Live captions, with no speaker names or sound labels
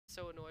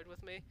so annoyed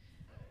with me,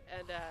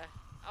 and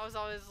I was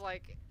always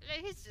like,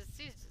 he's just,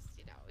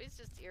 you know, he's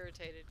just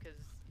irritated because,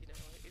 you know,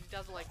 he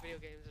doesn't like video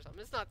games or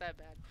something. It's not that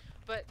bad.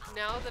 But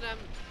now that I'm,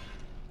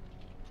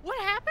 what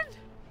happened?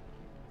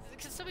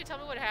 Can somebody tell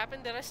me what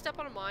happened? Did I step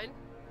on a mine?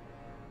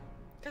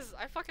 Because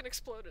I fucking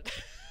exploded.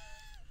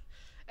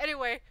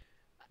 Anyway,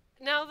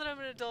 now that I'm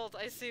an adult,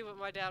 I see what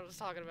my dad was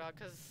talking about,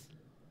 because...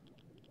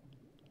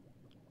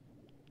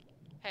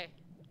 Hey.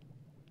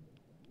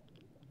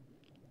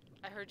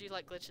 I heard you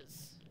like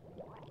glitches.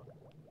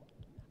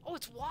 Oh,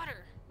 it's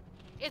water!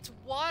 It's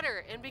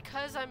water! And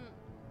because I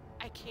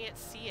can't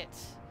see it.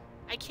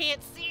 I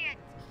can't see it!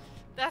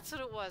 That's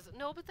what it was.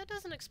 No, but that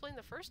doesn't explain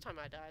the first time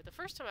I died. The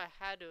first time I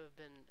had to have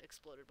been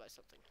exploded by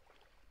something.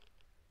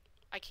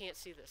 I can't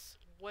see this.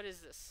 What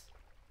is this?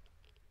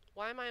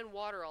 Why am I in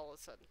water all of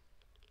a sudden?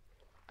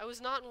 I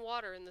was not in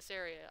water in this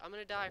area. I'm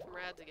gonna die from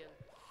rads again.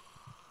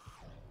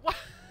 What?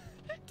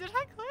 Did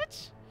I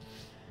glitch?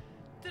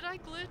 Did I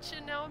glitch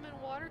and now I'm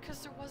in water? Because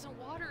there wasn't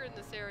water in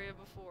this area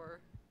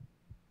before.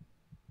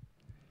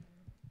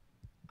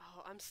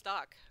 Oh, I'm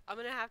stuck. I'm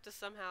gonna have to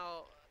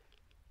somehow...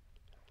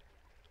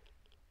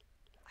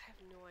 I have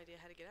no idea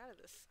how to get out of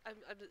this.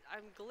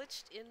 I'm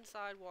glitched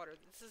inside water.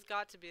 This has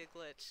got to be a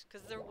glitch.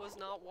 Because there was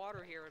not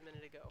water here a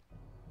minute ago.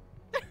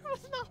 There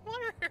was not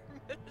water here a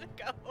minute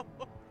ago.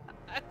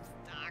 I'm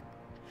stuck.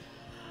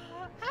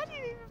 How do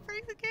you even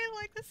break the game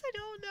like this? I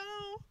don't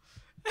know.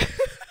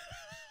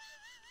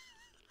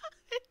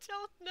 I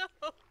don't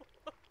know.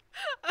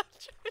 I'm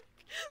trying.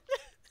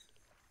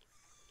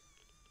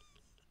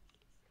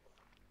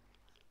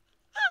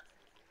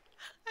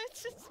 I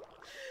just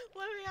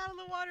let me out of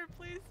the water,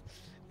 please.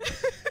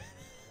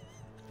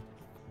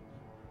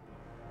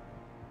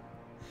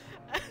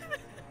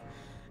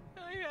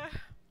 Oh yeah.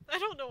 I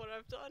don't know what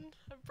I've done.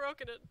 I've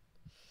broken it.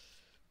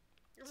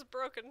 It's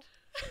broken.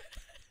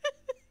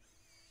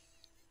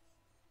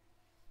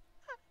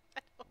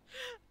 I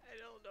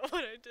don't know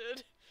what I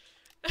did.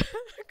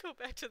 Go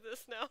back to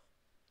this now.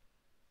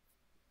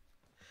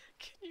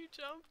 Can you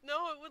jump?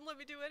 No, it wouldn't let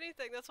me do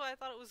anything. That's why I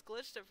thought it was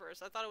glitched at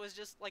first. I thought it was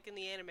just like in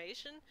the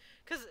animation,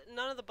 because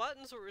none of the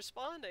buttons were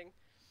responding.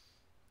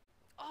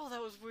 Oh,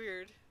 that was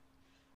weird.